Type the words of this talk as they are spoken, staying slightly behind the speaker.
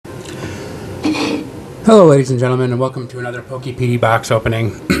Hello ladies and gentlemen, and welcome to another PokePD box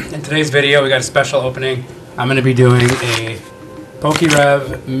opening. In today's video we got a special opening. I'm going to be doing a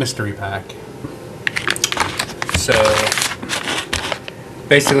PokeRev Mystery Pack. So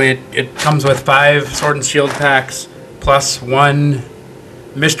basically it comes with 5 Sword and Shield packs plus 1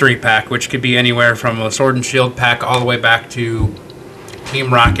 Mystery Pack, which could be anywhere from a Sword and Shield pack all the way back to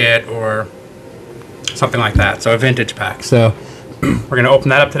Team Rocket or something like that. So a vintage pack. So we're going to open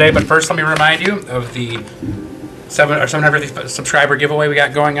that up today, but first let me remind you of the 750 subscriber giveaway we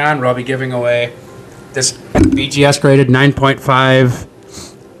got going on, where I'll be giving away this BGS graded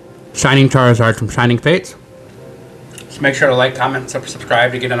 9.5 Shining Charizard from Shining Fates. So make sure to like, comment,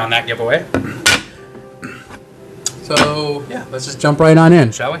 subscribe to get in on that giveaway. So yeah, let's just jump right on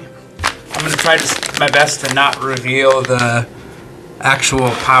in, shall we? I'm going to try my best to not reveal the actual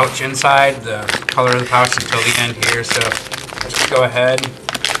pouch inside, the color of the pouch, until the end here. So let's just go ahead,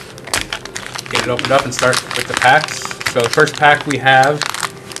 get it opened up, and start with the packs. So the first pack we have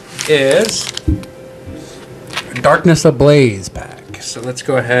is Darkness Ablaze pack. So let's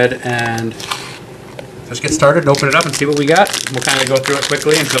go ahead and just get started, open it up, and see what we got. We'll kind of go through it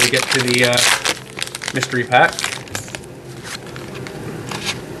quickly until we get to the mystery pack.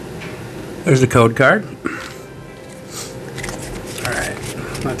 There's the code card. Alright,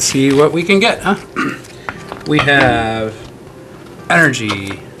 let's see what we can get, huh? We have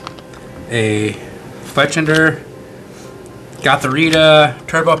Energy, a Fletchender, Gotharita,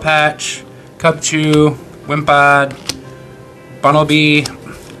 Turbo Patch, Cubchoo, Wimpod, Bunnelby,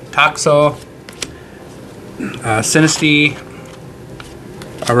 Toxel, Sinistea,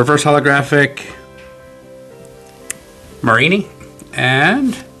 a Reverse Holographic Marini,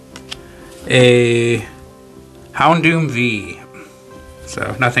 and a Houndoom V.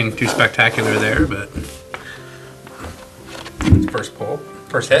 So nothing too spectacular there, but first pull,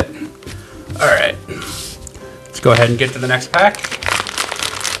 first hit. Alright, let's go ahead and get to the next pack.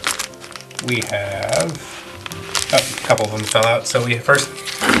 We have, a couple of them fell out. So the first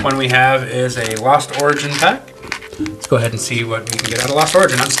one we have is a Lost Origin pack. Let's go ahead and see what we can get out of Lost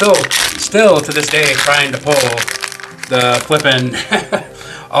Origin. I'm still to this day trying to pull the flippin'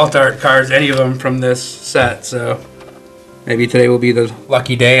 alt art cards, any of them from this set. So maybe today will be the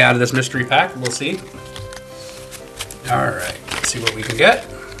lucky day out of this mystery pack. We'll see. Alright, let's see what we can get.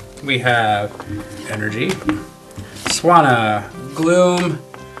 We have Energy, Swanna, Gloom,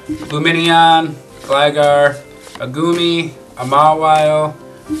 Luminion, Gligar, a Goomy, a Mawile,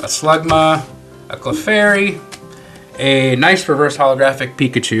 a Slugma, a Clefairy, a nice reverse holographic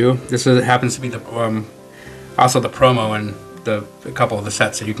Pikachu. This happens to be the also the promo in a couple of the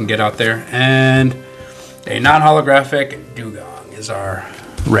sets that you can get out there. And a non-holographic Dugong is our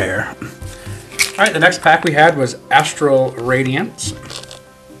rare. Alright, the next pack we had was Astral Radiance.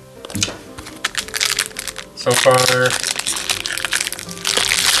 So far,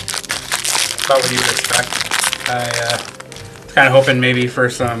 about what you would expect. I was kind of hoping maybe for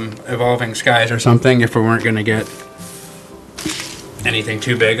some Evolving Skies or something if we weren't going to get anything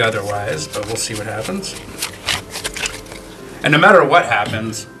too big otherwise, but we'll see what happens. And no matter what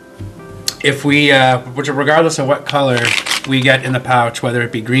happens, if we, regardless of what color we get in the pouch, whether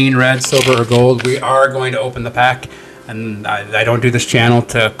it be green, red, silver, or gold, we are going to open the pack. And I don't do this channel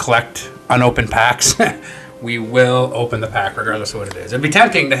to collect unopened packs. We will open the pack regardless of what it is. It'd be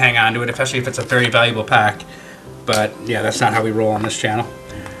tempting to hang on to it, especially if it's a very valuable pack. But yeah, that's not how we roll on this channel.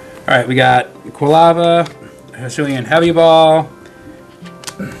 Alright, we got Quilava, Hisuian Heavy Ball,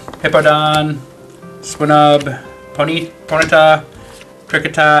 Hippowdon, Swinub, Ponyta,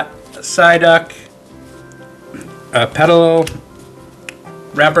 Kricketot, Psyduck, Petal,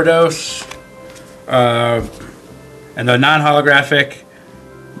 Rampardos, and the non-holographic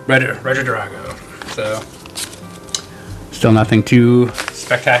Regidrago. So, still nothing too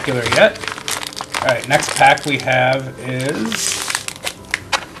spectacular yet. Alright, next pack we have is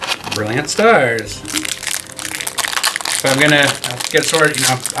Brilliant Stars. So I'm gonna get Sword,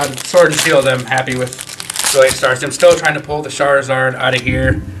 out of Sword and Shield. I'm happy with Brilliant Stars. I'm still trying to pull the Charizard out of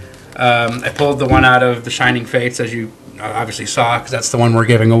here. I pulled the one out of the Shining Fates, as you obviously saw, because that's the one we're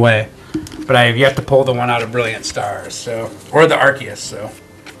giving away. But I have yet to pull the one out of Brilliant Stars, so, or the Arceus. So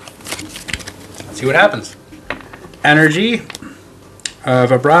let's see what happens. Energy,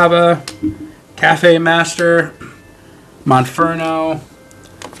 Vibrava, Cafe Master, Monferno,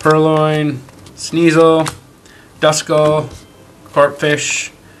 Purloin, Sneasel, Duskull,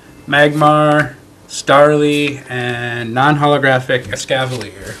 Corphish, Magmar, Starly, and non-holographic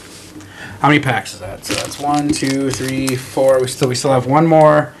Escavalier. How many packs is that? So that's 1, 2, 3, 4. We still have one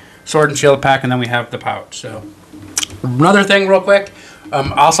more Sword and Shield pack, and then we have the pouch. So another thing real quick,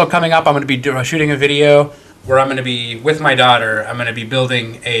 Also coming up, I'm going to be shooting a video where I'm going to be, with my daughter, I'm going to be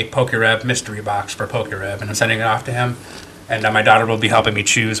building a PokeRev mystery box for PokeRev, and I'm sending it off to him. And my daughter will be helping me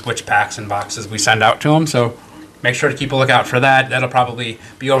choose which packs and boxes we send out to him. So make sure to keep a lookout for that. That'll probably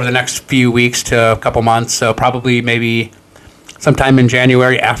be over the next few weeks to a couple months. So probably maybe sometime in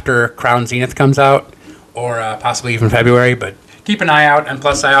January after Crown Zenith comes out, or possibly even February. But keep an eye out. And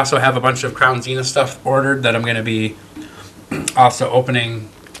plus, I also have a bunch of Crown Zenith stuff ordered that I'm going to be also opening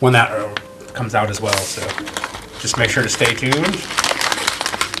when that comes out as well. So just make sure to stay tuned.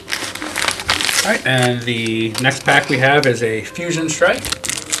 All right, and the next pack we have is a Fusion Strike.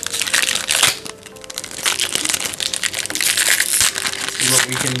 See what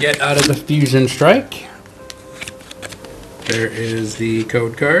we can get out of the Fusion Strike. There is the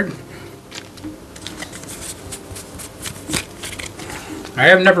code card. I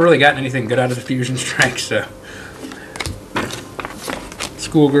have never really gotten anything good out of the Fusion Strike, so.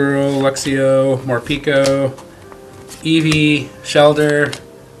 Schoolgirl, Luxio, Morpeko, Eevee, Shelder,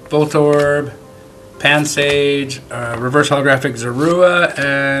 Voltorb, Pansage, Reverse Holographic Zorua,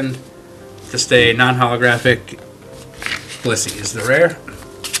 and just a non-holographic Blissey is the rare.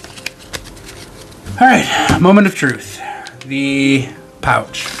 Alright, moment of truth. The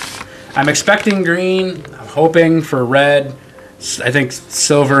pouch. I'm expecting green. I'm hoping for red. I think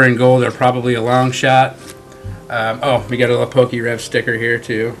silver and gold are probably a long shot. Oh, we got a little PokeRev sticker here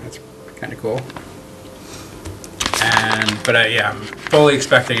too. That's kind of cool. But yeah, I'm fully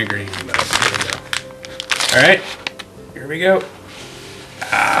expecting a green. But here we go. All right, here we go.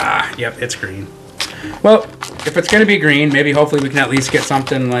 Ah, yep, it's green. Well, if it's gonna be green, maybe hopefully we can at least get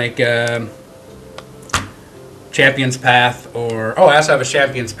something like Champion's Path, or I also have a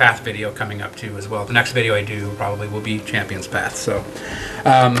Champion's Path video coming up too as well. The next video I do probably will be Champion's Path. So,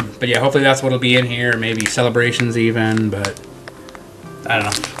 but yeah, hopefully that's what'll be in here. Maybe Celebrations even, but I don't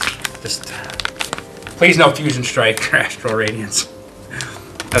know. Just please no Fusion Strike or Astral Radiance.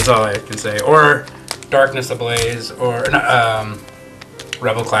 That's all I can say. Or Darkness Ablaze, or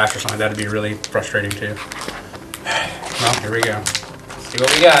Rebel Clash or something. That'd be really frustrating too. Well, here we go. Let's see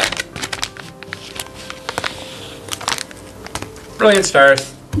what we got. Brilliant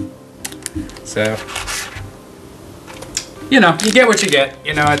Stars. So, you know, you get what you get.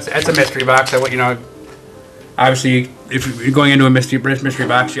 You know, it's a mystery box. You know, obviously, if you're going into a mystery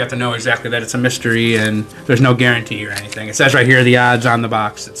box, you have to know exactly that it's a mystery, and there's no guarantee or anything. It says right here the odds on the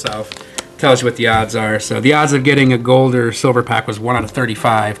box itself. It tells you what the odds are. So the odds of getting a gold or silver pack was 1 out of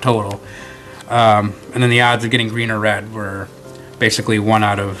 35 total. And then the odds of getting green or red were basically 1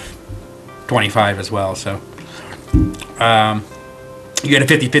 out of 25 as well. So, you get a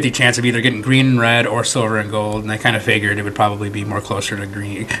 50-50 chance of either getting green and red or silver and gold, and I kind of figured it would probably be more closer to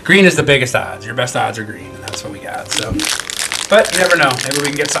green. Green is the biggest odds. Your best odds are green, and that's what we got. So, but you never know. Maybe we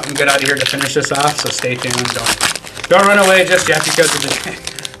can get something good out of here to finish this off. So stay tuned. Don't run away just yet because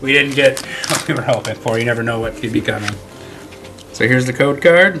we didn't get what we were hoping for. You never know what could be coming. So here's the code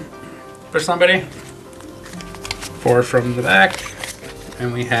card for somebody. 4 from the back,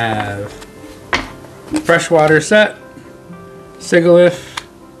 and we have Freshwater Set. Sigilyph.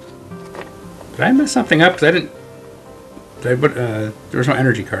 Did I mess something up? Because I didn't. There was no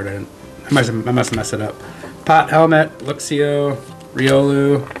energy card. I must have messed it up. Pot Helmet, Luxio,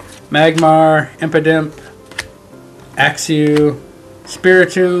 Riolu, Magmar, Impidimp, Axew,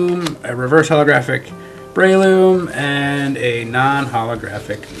 Spiritomb, a reverse holographic Breloom, and a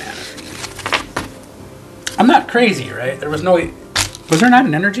non-holographic Manaphy. I'm not crazy, right? There was no. Was there not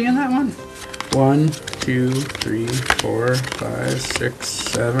an energy in that one? 1, 2, 3, 4, 5, 6,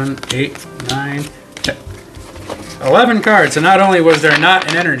 7, 8, 9, 10. 11 cards. So not only was there not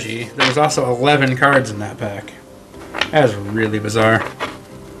an energy, there was also 11 cards in that pack. That was really bizarre.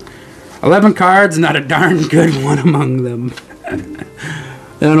 11 cards, not a darn good one among them. I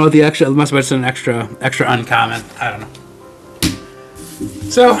don't know what the extra. It must have been an extra uncommon. I don't know.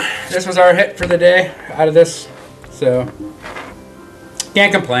 So this was our hit for the day out of this. So.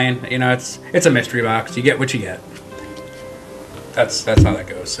 Can't complain, you know. It's a mystery box. You get what you get. That's how that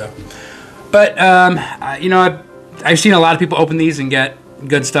goes. So, but you know, I've seen a lot of people open these and get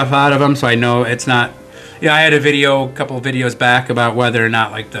good stuff out of them. So I know it's not. You know, I had a couple of videos back about whether or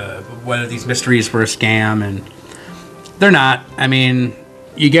not whether these mysteries were a scam, and they're not. I mean,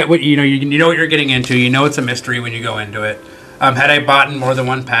 you get what you know. You know what you're getting into. You know it's a mystery when you go into it. Had I bought in more than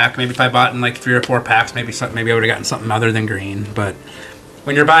one pack, maybe if I bought in like 3 or 4 packs, maybe I would have gotten something other than green, but.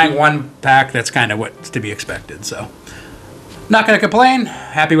 When you're buying one pack, that's kind of what's to be expected. So, not going to complain.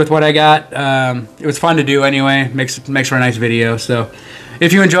 Happy with what I got. It was fun to do anyway. Makes for a nice video. So,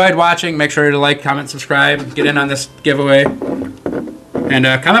 if you enjoyed watching, make sure to like, comment, subscribe, get in on this giveaway. And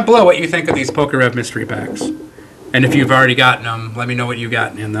And comment below what you think of these PokeRev Mystery Packs. And if you've already gotten them, let me know what you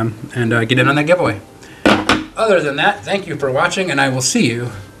got in them. And get in on that giveaway. Other than that, thank you for watching, and I will see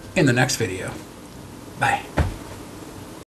you in the next video. Bye.